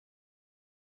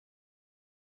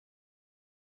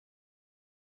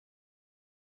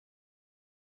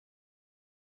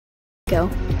Go.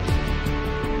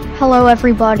 Hello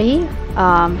everybody,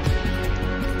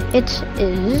 it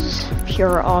is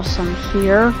Pure Awesome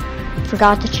here.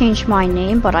 Forgot to change my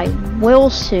name, but I will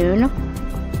soon.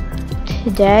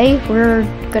 Today we're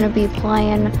gonna be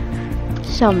playing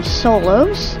some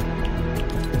solos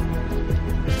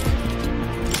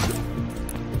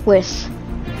with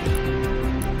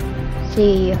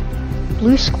the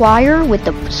Blue Squire, with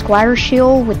the Squire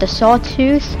Shield, with the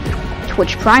Sawtooth,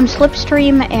 Twitch Prime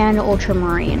Slipstream, and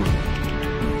Ultramarine.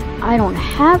 I don't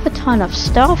have a ton of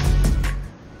stuff,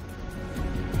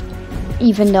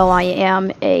 even though I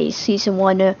am a Season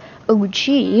 1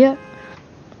 OG.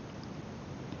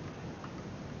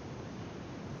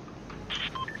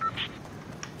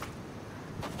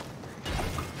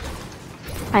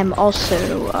 I'm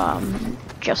also,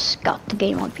 just got the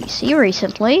game on PC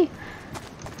recently.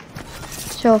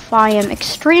 So if I am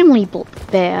extremely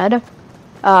bad,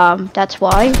 that's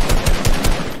why.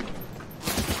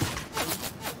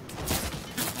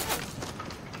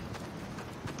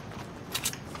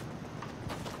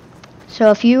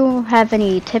 So if you have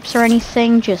any tips or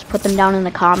anything, just put them down in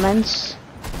the comments.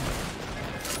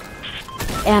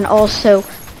 And also,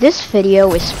 this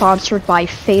video is sponsored by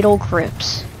Fatal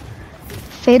Grips.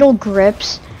 Fatal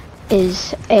Grips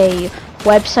is a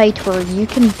website where you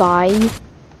can buy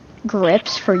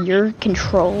grips for your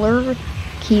controller,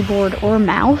 keyboard, or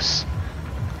mouse.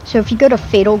 So if you go to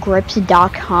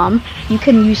fatalgrips.com, you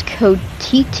can use code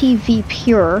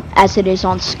TTVPURE, as it is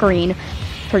on screen,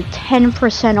 for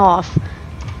 10% off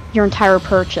your entire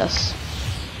purchase.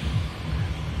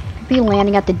 I'll be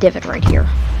landing at the divot right here.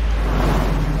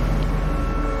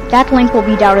 That link will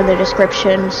be down in the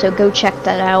description, so go check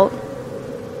that out.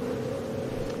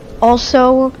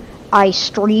 Also, I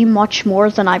stream much more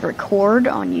than I record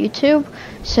on YouTube,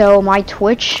 so my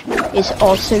Twitch is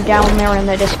also down there in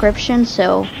the description,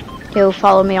 so go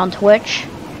follow me on Twitch.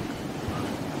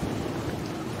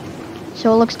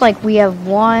 So it looks like we have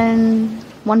one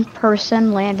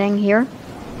person landing here.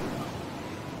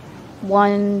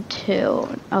 1, 2.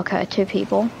 Okay, 2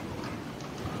 people.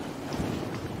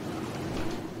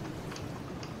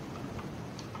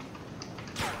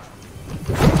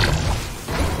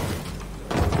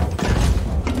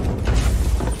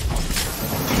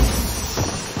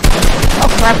 Oh,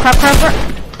 crap.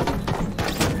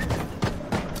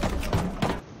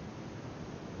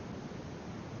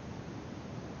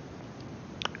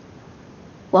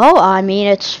 Well, I mean,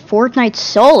 it's Fortnite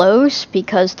solos,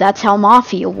 because that's how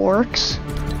Mafia works.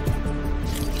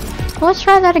 Well, let's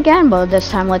try that again, but this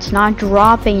time let's not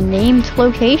drop a named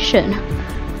location.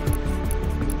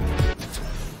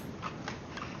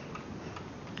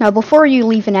 Now, before you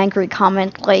leave an angry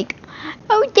comment like,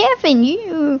 "Oh, Devin,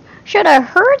 you should have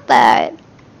heard that.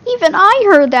 Even I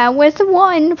heard that with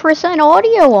 1%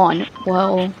 audio on."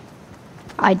 Well,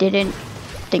 I didn't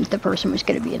think the person was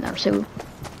going to be in there, so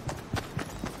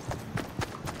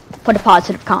put a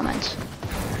positive comment.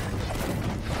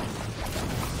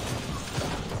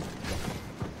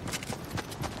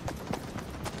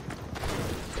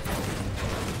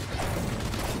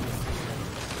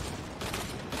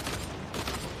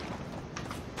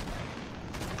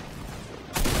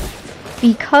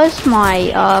 Because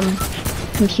my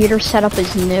computer setup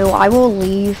is new, I will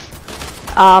leave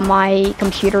my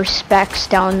computer specs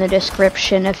down in the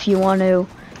description if you want to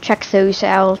check those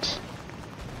out.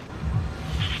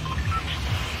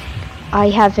 I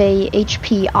have a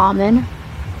HP Amen,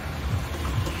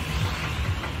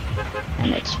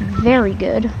 and it's very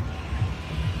good.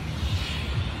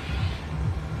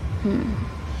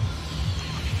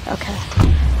 Okay.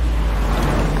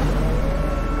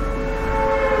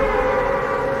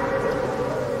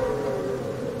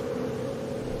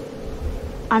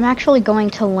 I'm actually going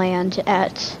to land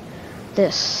at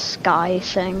this sky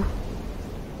thing.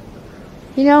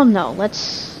 You know, no,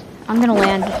 I'm gonna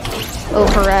land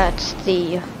over at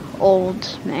the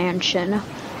old mansion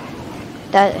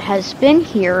that has been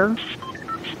here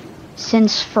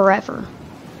since forever.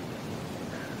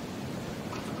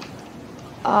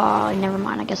 Never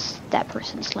mind, I guess that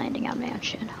person's landing on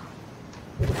mansion.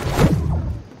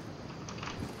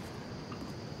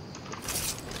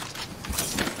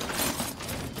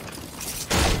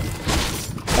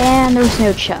 And there's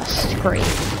no chest, great.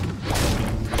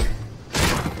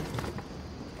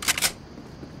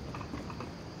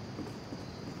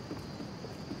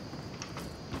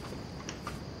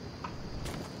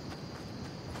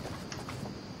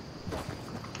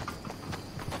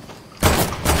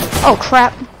 Oh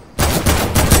crap.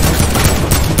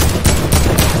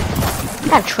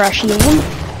 That trashy aim.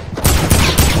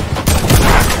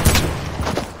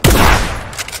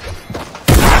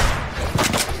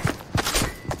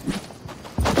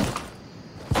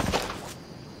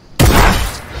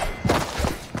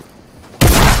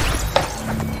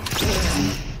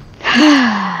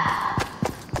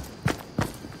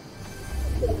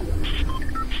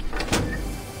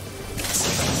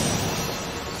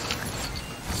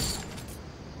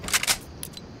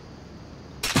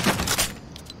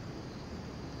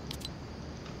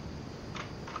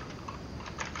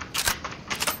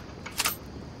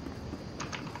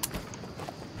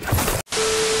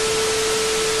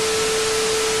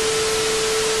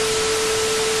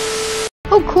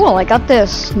 Oh, I got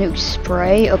this new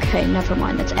spray. Okay, never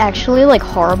mind. It's actually like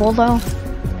horrible though.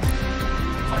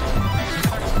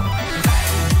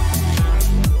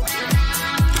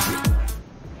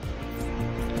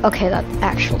 Okay, that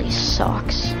actually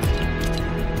sucks.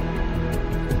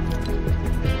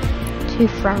 2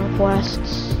 friend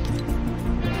requests.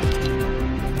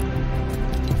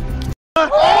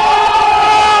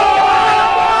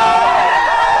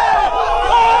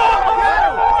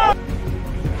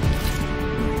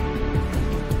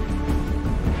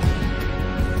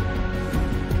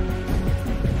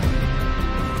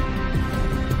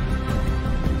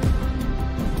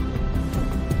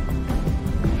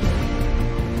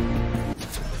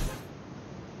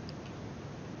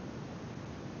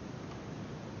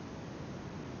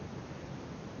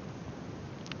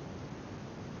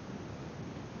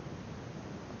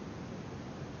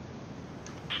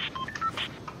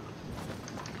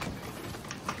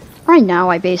 Right now,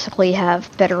 I basically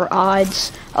have better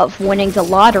odds of winning the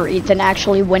lottery than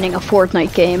actually winning a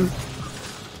Fortnite game.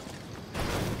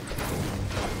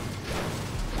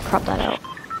 Crop that out.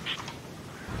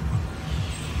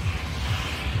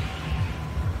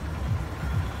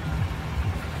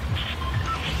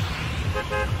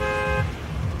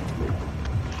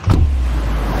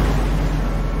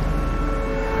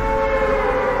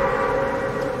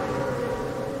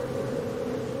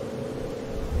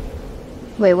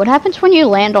 Wait, what happens when you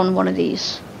land on one of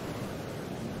these?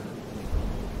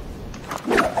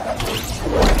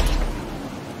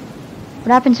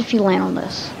 What happens if you land on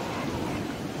this?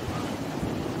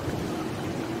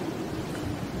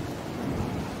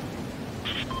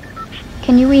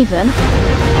 Can you even?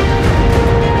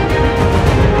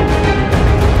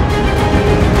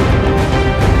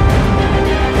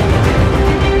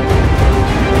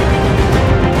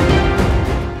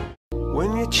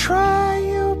 When you try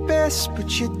your best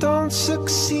but you don't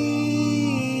succeed.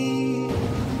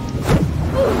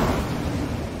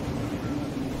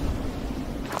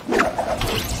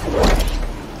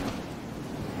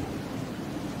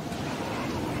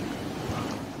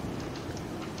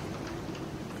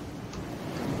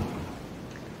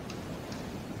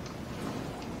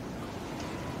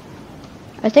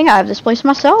 I think I have this place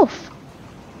myself.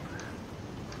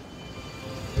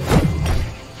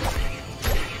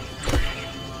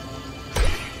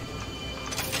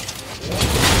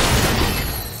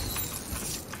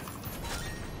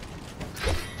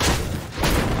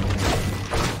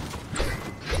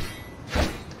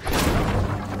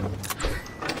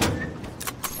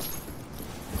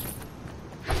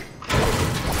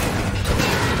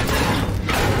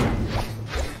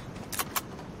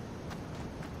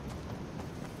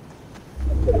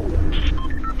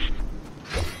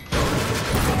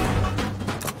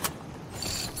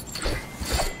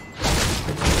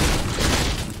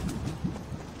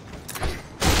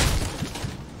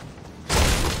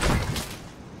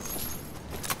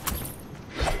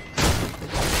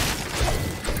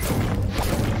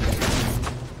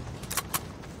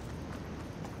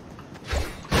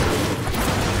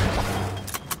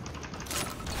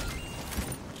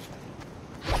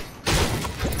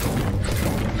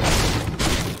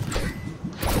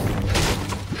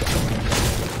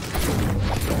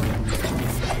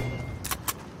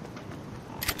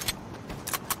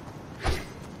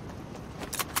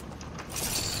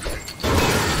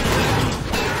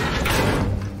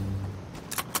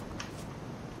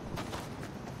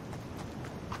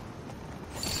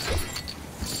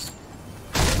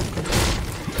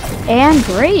 And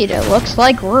great, it looks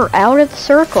like we're out of the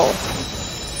circle.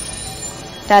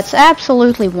 That's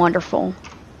absolutely wonderful.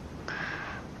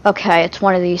 Okay, it's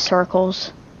one of these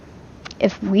circles.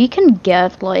 If we can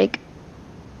get, like,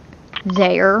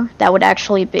 there, that would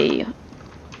actually be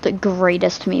the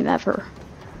greatest meme ever.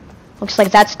 Looks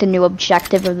like that's the new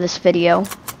objective of this video.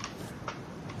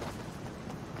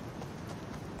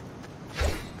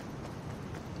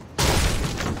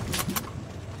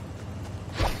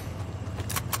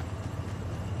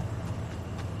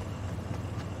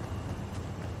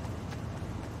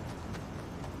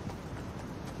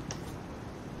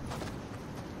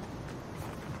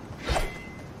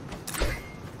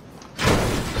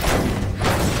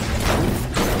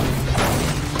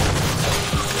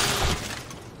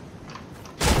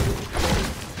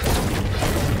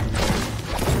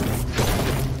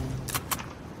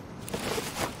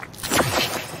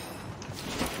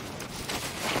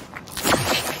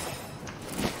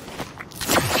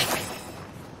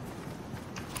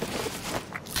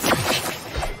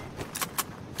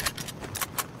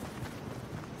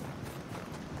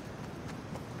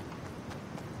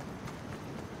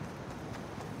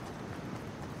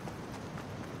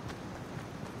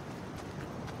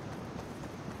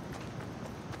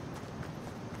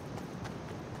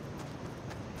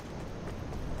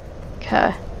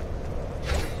 Okay.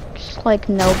 Looks like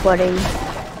nobody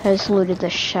has looted the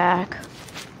shack.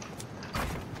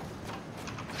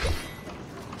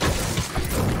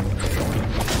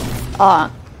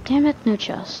 Aw, damn it, no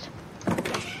chest.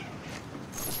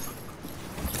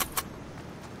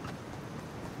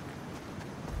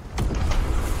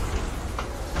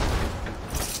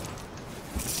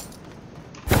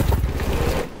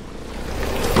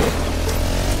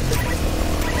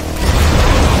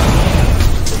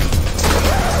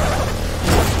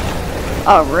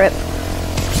 Oh, rip.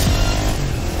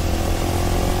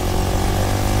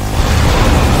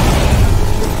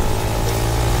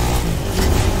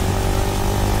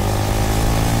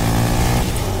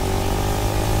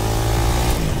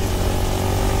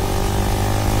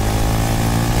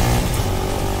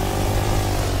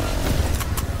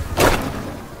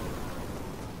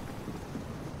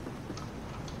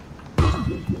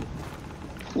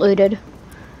 Looted.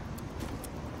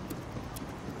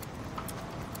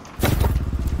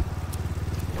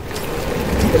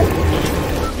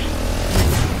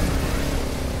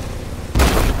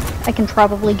 I can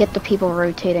probably get the people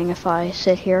rotating if I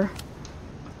sit here.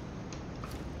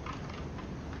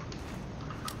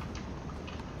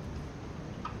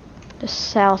 The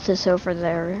south is over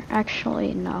there.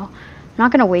 Actually, no. I'm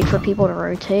not gonna wait for people to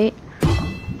rotate.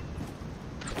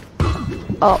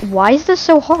 Why is this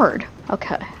so hard?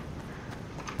 Okay.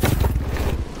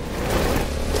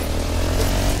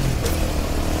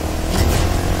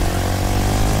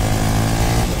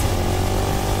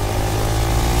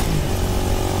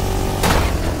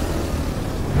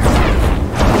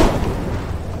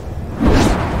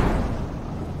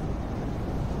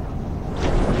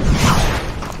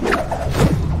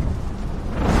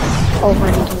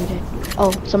 Already deleted.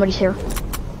 Oh, somebody's here.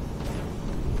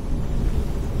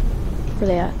 Where are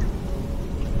they at?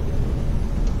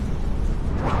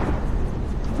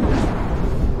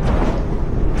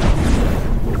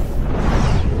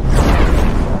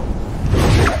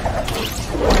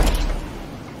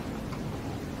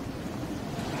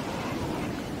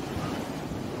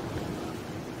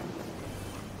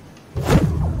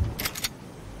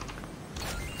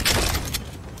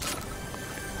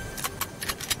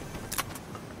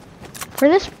 For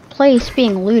this place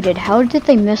being looted, how did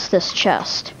they miss this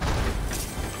chest?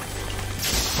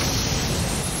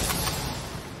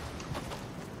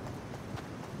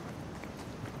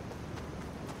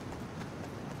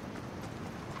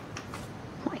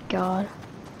 Oh my god.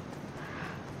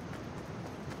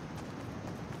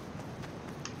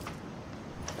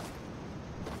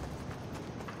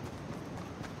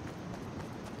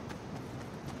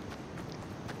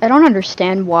 I don't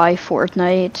understand why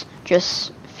Fortnite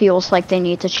just feels like they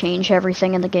need to change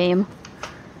everything in the game.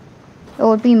 It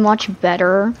would be much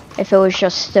better if it was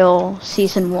just still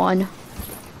Season 1.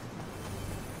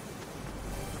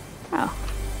 Oh.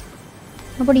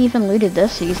 Nobody even looted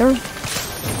this either.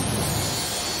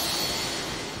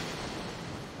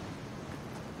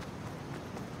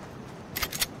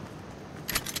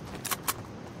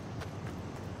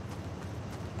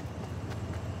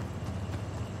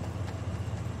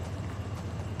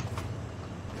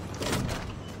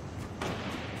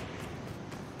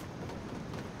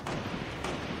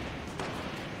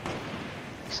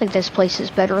 Looks like this place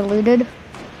is better looted.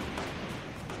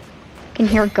 Can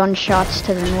hear gunshots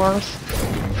to the north.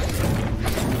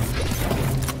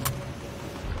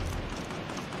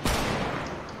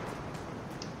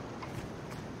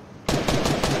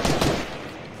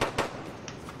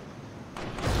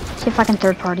 See if I can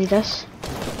third party this.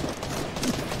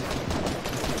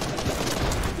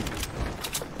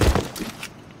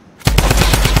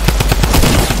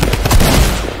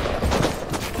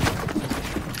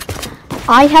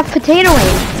 I have potato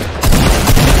aim.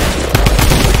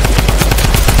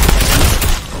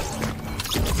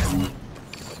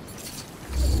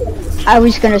 I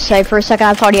was gonna say, for a second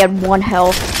I thought he had 1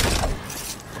 health.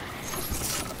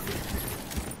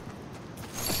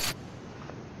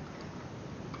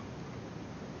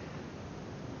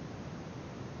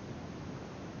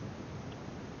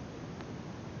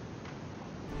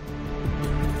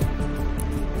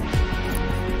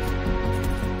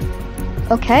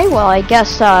 Okay, well I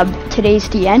guess today's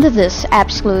the end of this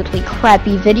absolutely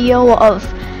crappy video of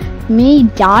me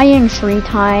dying 3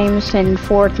 times in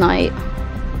Fortnite.